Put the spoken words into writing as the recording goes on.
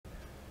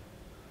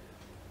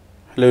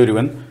Hello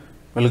everyone,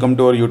 welcome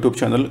to our YouTube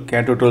channel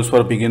CAD Tutorials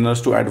for Beginners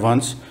to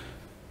Advanced.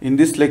 In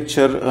this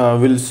lecture,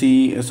 we'll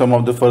see some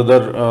of the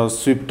further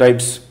sweep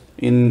types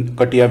in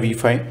CATIA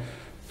V5.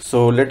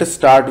 So let us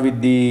start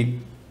with the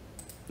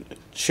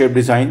shape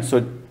design.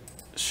 So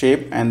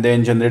shape and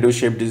then generative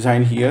shape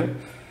design here,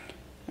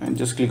 and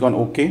just click on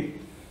OK.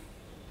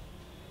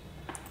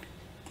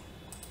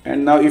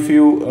 And now if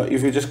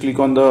you just click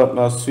on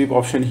the sweep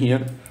option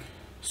here,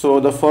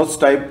 so the first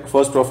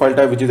profile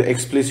type, which is the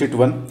explicit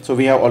one, so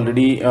we have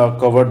already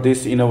covered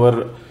this in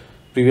our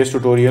previous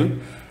tutorial.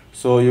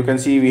 So you can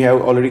see we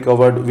have already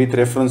covered with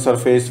reference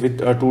surface, with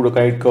two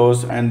guide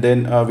curves, and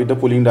then with the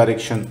pulling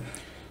direction.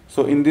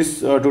 So in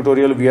this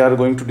tutorial we are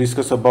going to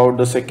discuss about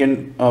the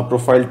second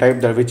profile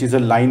type, that which is a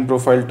line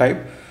profile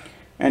type,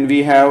 and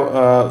we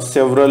have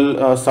several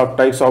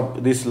subtypes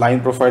of this line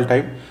profile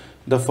type.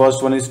 The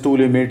first one is two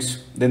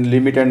limits, then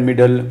limit and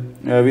middle,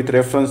 with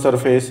reference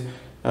surface,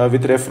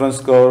 with reference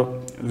curve,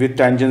 with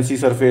tangency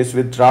surface,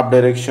 with drop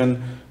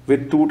direction,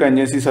 with two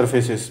tangency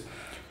surfaces.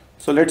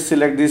 So let's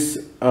select these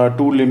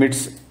two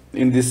limits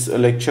in this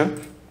lecture.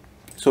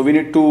 So we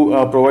need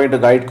to provide the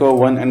guide curve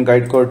 1 and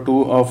guide curve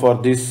 2 for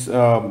this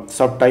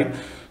subtype.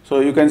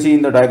 So you can see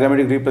in the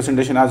diagrammatic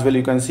representation as well,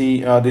 you can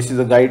see this is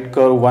a guide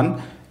curve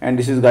 1 and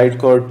this is guide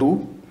curve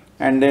 2,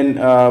 and then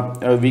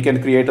we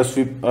can create a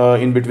sweep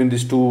in between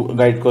these two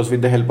guide curves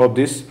with the help of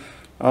these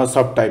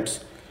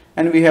subtypes.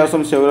 And we have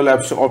some several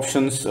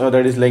options,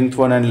 that is length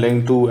 1 and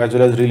length 2, as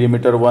well as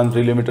relimiter 1,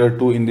 relimiter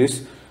 2 in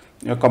this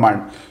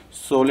command.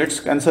 So let's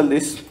cancel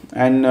this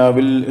and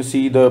we'll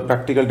see the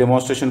practical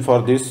demonstration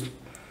for this.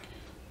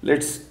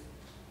 Let's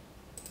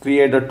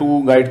create the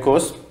two guide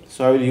curves.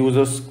 So I will use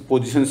a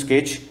position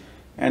sketch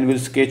and will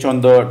sketch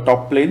on the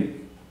top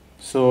plane.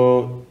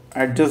 So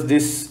adjust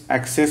this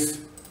axis.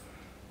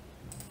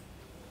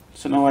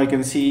 So now I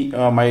can see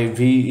my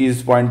V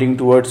is pointing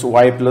towards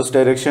Y plus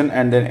direction,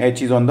 and then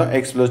H is on the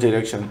X plus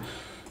direction.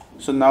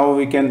 So now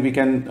we can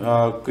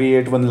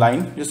create one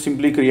line. Just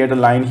simply create a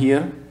line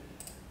here,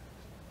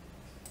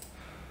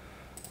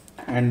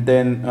 and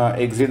then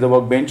exit the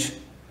workbench.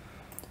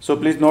 So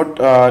please note,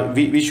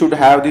 we should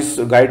have this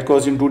guide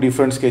curves in two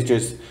different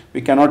sketches. We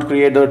cannot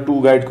create the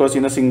two guide curves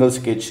in a single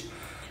sketch.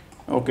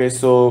 Okay,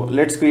 so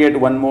let's create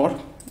one more.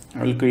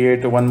 I will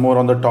create one more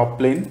on the top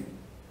plane.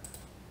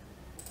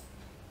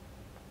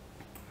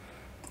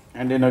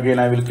 And then again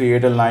I will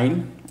create a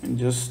line and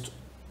just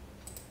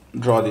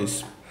draw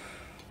this,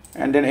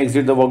 and then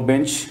exit the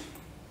workbench.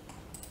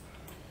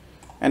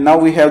 And now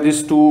we have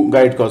these two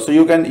guide curves. So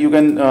you can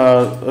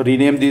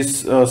rename these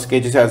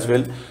sketches as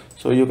well.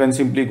 So you can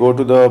simply go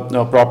to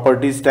the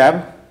properties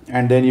tab,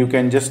 and then you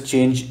can just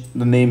change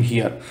the name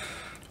here.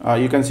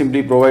 You can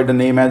simply provide the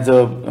name as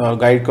a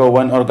guide curve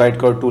 1 or guide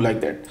curve 2,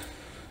 like that.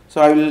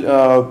 So I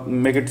will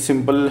make it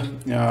simple.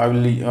 I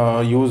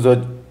will use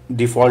the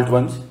default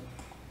ones.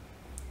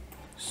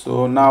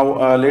 So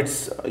now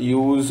let's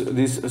use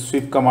this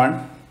sweep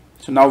command.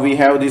 So now we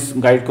have this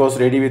guide curves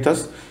ready with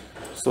us.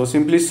 So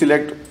simply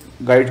select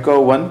guide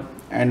curve 1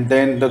 and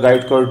then the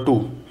guide curve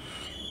 2,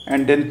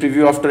 and then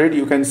preview after it.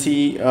 You can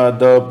see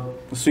the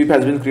sweep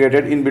has been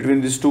created in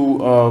between these two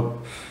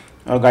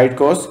guide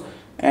curves,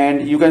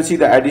 and you can see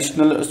the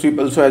additional sweep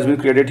also has been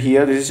created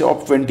here. This is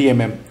of 20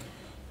 mm.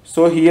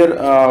 So here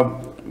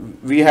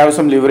we have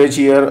some leverage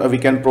here. We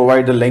can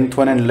provide the length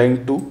 1 and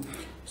length 2,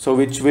 so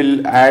which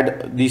will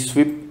add the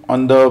sweep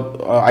on the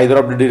either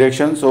of the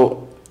direction.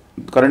 So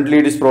currently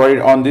it is provided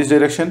on this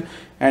direction,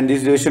 and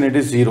this direction it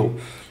is 0.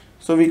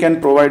 So we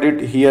can provide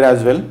it here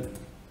as well.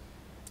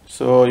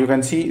 So you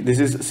can see this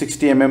is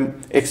 60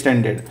 mm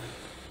extended.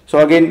 So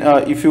again,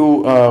 if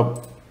you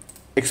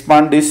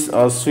expand this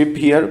sweep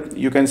here,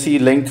 you can see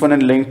length 1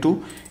 and length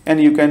 2,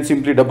 and you can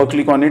simply double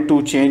click on it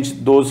to change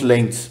those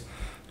lengths.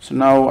 So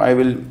now I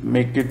will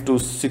make it to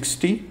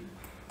 60,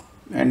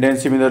 and then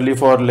similarly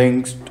for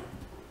length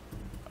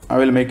I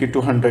will make it to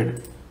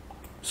 100.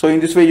 So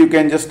in this way you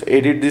can just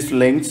edit these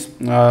lengths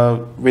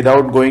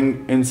without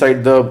going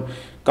inside the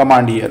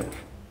command here.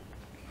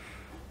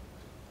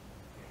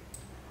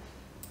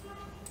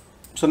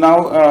 So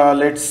now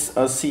let's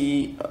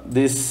see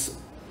this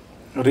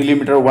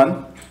relimiter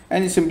 1,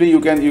 and simply you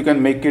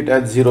can make it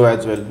at 0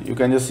 as well. You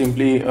can just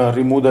simply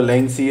remove the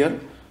lengths here,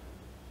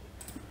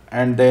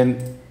 and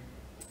then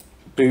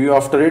preview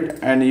after it,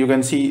 and you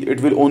can see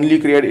it will only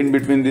create in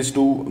between these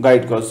two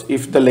guide curves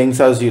if the lengths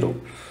are 0.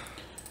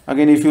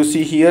 Again, if you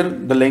see here,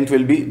 the length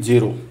will be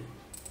 0,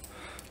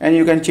 and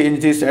you can change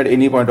this at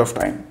any point of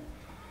time.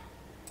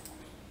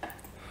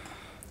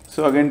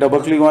 So again,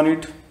 double click on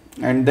it,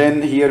 and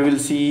then here we'll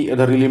see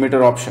the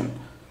relimiter option.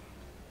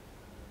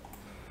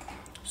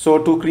 So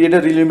to create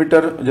a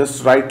relimiter,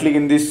 just right click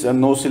in this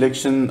no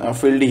selection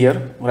field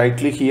here, right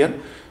click here,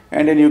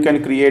 and then you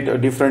can create a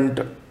different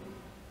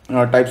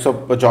types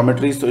of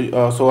geometries.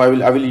 So I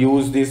will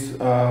use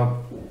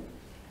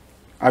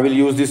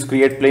this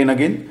create plane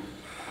again,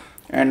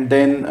 and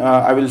then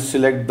I will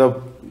select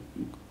the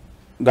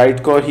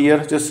guide curve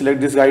here. Just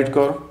select this guide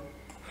curve,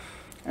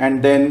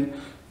 and then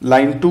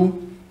line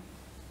 2,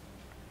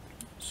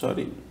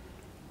 sorry,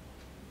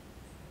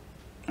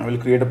 I will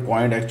create a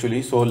point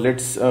actually. So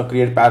let's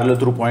create parallel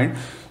through point.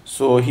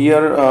 So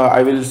here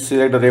I will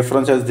select a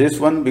reference as this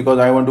one because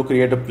I want to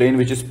create a plane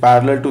which is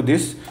parallel to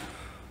this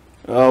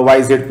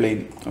YZ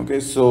plane. Okay,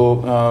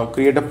 so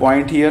create a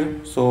point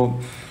here. So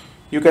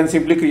you can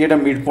simply create a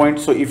midpoint.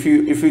 So if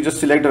you just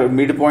select a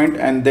midpoint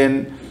and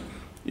then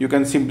you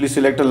can simply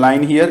select a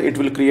line here, it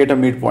will create a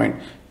midpoint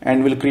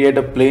and will create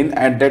a plane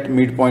at that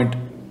midpoint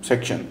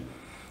section.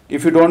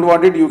 If you don't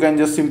want it, you can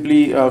just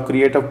simply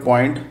create a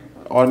point,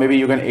 or maybe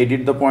you can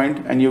edit the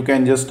point and you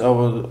can just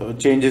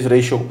change this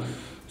ratio.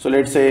 So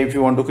let's say if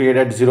you want to create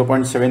at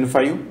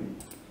 0.75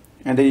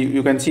 and then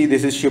you can see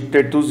this is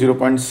shifted to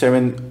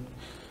 0.7.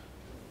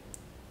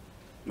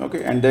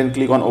 Okay, and then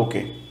click on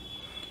OK,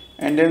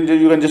 and then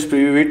you can just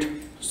preview it.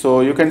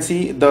 So you can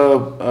see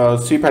the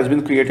sweep has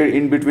been created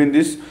in between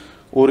this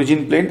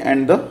origin plane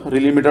and the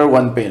Relimeter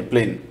 1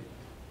 plane.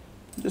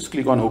 Just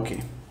click on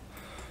OK.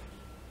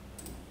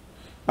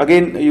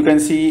 Again, you can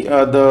see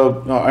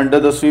under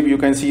the sweep you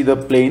can see the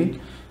plane,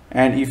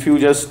 and if you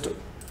just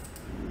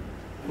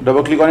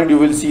double click on it, you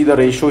will see the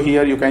ratio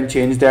here. You can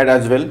change that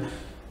as well,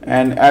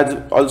 and as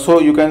also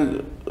you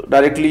can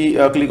directly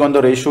click on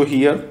the ratio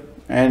here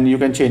and you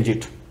can change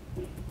it,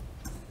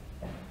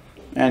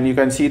 and you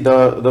can see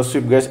the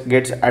sweep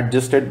gets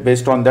adjusted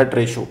based on that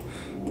ratio.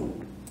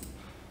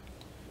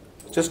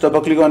 Just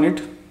double click on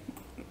it,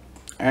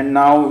 and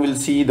now we'll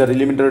see the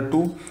Relimeter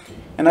 2.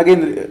 And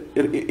again,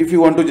 if you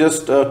want to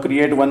just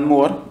create one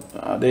more,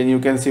 then you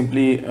can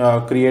simply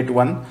create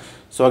one.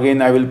 So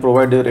again, I will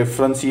provide a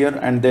reference here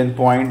and then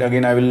point.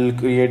 Again, I will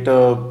create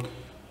a,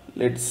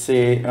 let's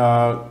say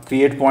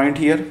create point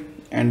here,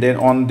 and then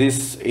on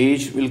this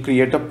edge we'll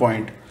create a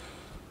point.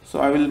 So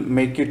I will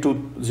make it to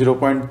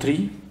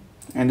 0.3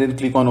 and then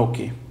click on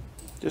OK.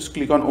 Just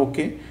click on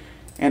OK,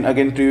 and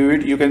again preview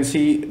it. You can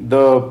see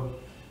the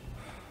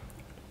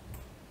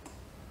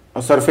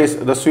surface,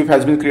 the sweep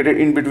has been created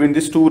in between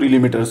these two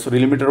Relimiters,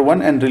 Relimeter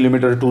 1 and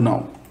Relimeter 2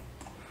 now,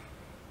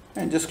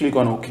 and just click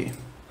on OK.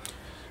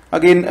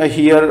 Again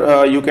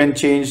here you can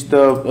change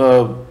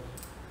the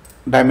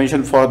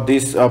dimension for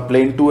this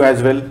plane 2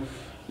 as well.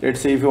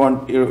 Let's say if you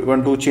want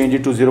to change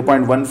it to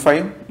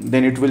 0.15,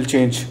 then it will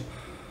change.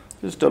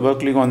 Just double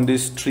click on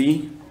this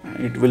tree,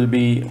 it will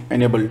be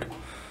enabled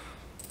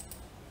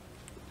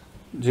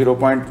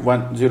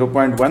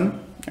 0.1,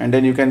 and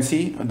then you can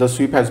see the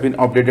sweep has been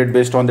updated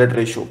based on that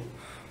ratio.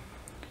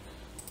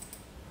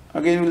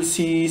 Again, we'll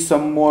see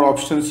some more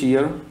options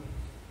here.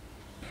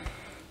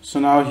 So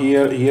now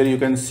here you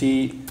can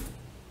see,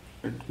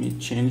 let me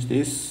change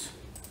this.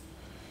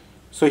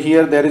 So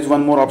here there is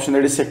one more option,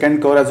 that is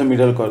second curve as a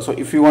middle curve. So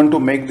if you want to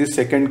make this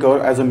second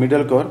curve as a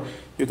middle curve,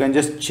 you can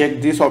just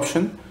check this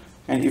option,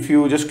 and if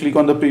you just click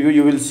on the preview,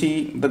 you will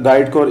see the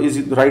guide curve is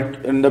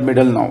right in the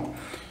middle now.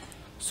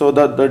 So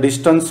the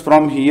distance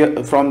from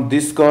here, from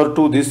this curve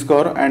to this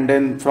curve, and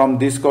then from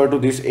this curve to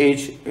this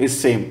edge is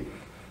same,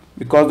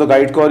 because the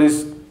guide curve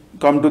is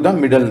come to the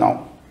middle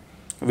now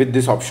with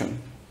this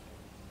option.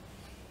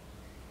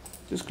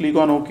 Just click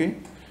on OK,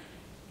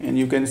 and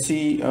you can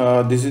see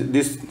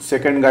this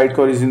second guide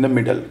curve is in the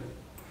middle.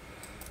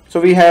 So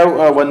we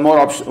have one more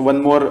option,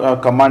 one more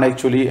command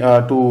actually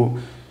to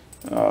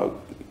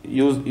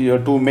use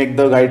to make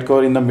the guide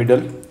curve in the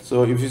middle.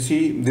 So if you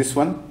see this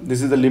one,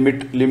 this is the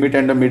limit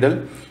and the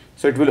middle.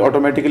 So it will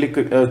automatically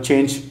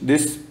change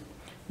this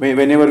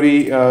whenever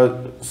we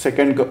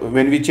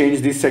when we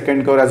change this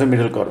second curve as a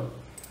middle curve.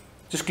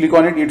 Just click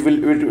on it,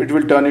 it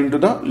will turn into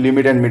the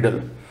limit and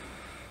middle.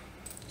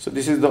 So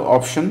this is the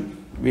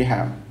option we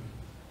have.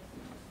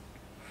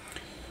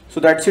 So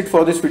that's it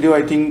for this video.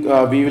 I think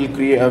we will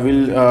create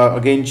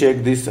again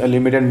check this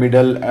limit and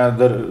middle,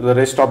 the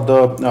rest of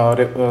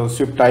the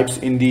sweep types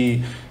in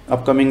the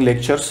upcoming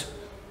lectures.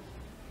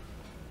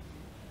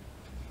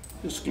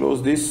 Just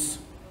close this.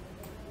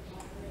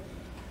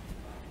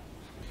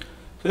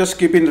 So just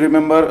keep in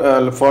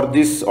remember for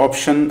this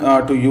option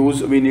to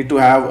use, we need to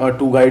have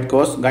two guide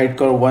curves, guide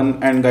curve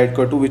 1 and guide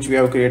curve 2, which we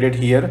have created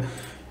here.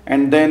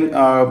 And then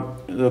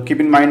keep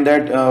in mind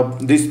that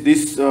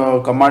this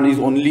command is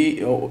only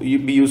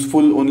be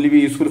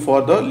useful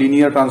for the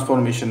linear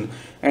transformation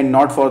and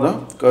not for the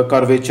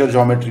curvature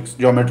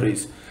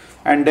geometries.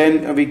 And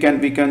then we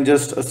can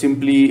just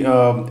simply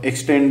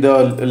extend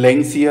the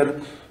lengths here.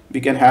 We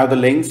can have the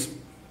lengths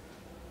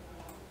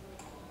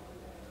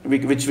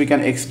which we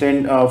can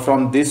extend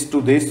from this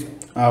to this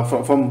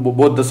from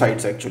both the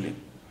sides actually.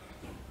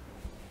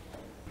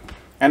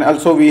 And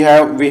also we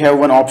have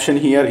one option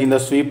here in the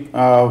sweep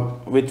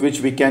with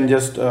which we can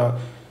just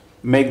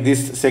make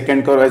this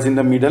second curve as in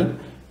the middle,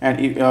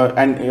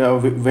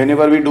 and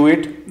whenever we do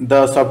it,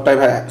 the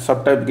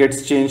subtype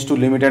gets changed to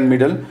limit and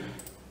middle.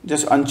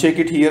 Just uncheck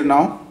it here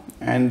now,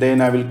 and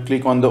then I will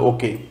click on the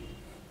OK.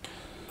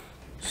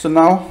 So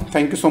now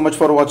thank you so much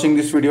for watching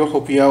this video.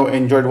 Hope you have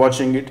enjoyed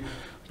watching it.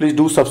 Please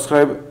do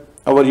subscribe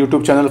our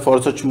YouTube channel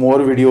for such more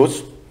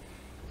videos.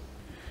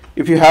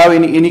 If you have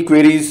any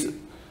queries,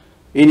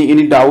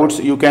 any doubts,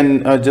 you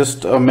can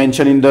just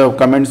mention in the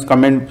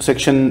comment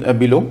section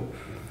below.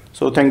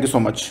 So thank you so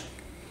much.